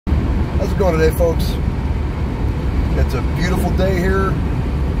How's it going today, folks? It's a beautiful day here.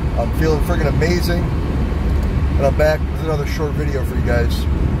 I'm feeling friggin' amazing. And I'm back with another short video for you guys.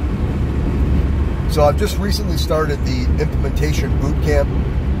 So I've just recently started the implementation boot camp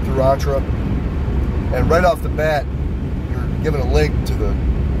through Entra. And right off the bat, you're given a link to the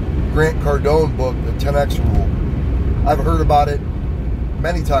Grant Cardone book, The 10X Rule. I've heard about it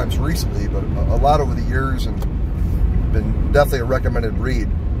many times recently, but a lot over the years, and been definitely a recommended read.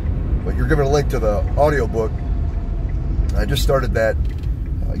 But you're given a link to the audiobook. I just started that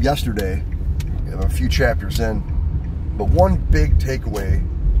yesterday. I'm a few chapters in. But one big takeaway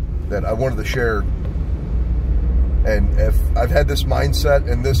that I wanted to share, and if I've had this mindset,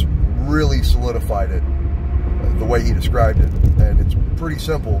 and this really solidified it, the way he described it. And it's pretty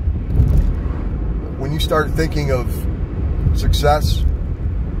simple. When you start thinking of success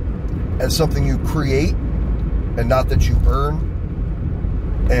as something you create and not that you earn,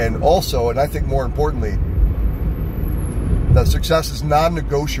 and also, and I think more importantly, that success is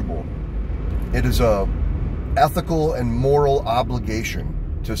non-negotiable. It is a ethical and moral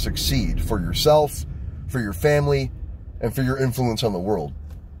obligation to succeed for yourself, for your family, and for your influence on the world.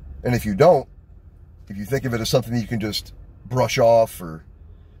 And if you don't, if you think of it as something that you can just brush off or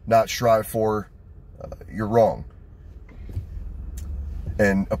not strive for, you're wrong.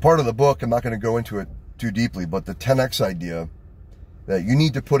 And a part of the book, I'm not going to go into it too deeply, but the 10X idea, that you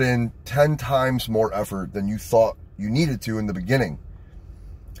need to put in 10 times more effort than you thought you needed to in the beginning.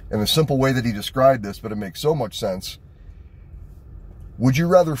 And the simple way that he described this, but it makes so much sense. Would you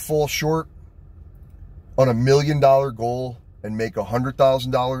rather fall short on $1 million goal and make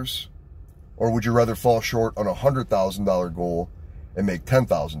 $100,000? Or would you rather fall short on a $100,000 goal and make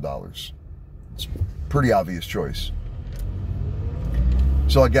 $10,000? It's a pretty obvious choice.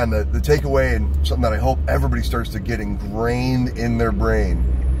 So again, the takeaway, and something that I hope everybody starts to get ingrained in their brain,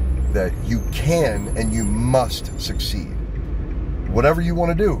 that you can and you must succeed. Whatever you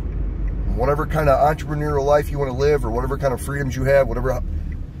want to do, whatever kind of entrepreneurial life you want to live, or whatever kind of freedoms you have, whatever,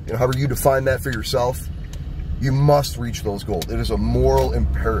 however you define that for yourself, you must reach those goals. It is a moral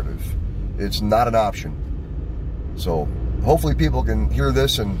imperative. It's not an option. So hopefully people can hear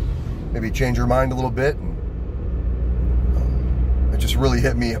this and maybe change your mind a little bit. And it just really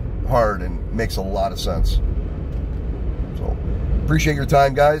hit me hard and makes a lot of sense. So appreciate your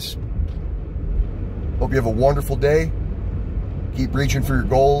time, guys. Hope you have a wonderful day. Keep reaching for your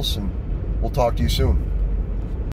goals, and we'll talk to you soon.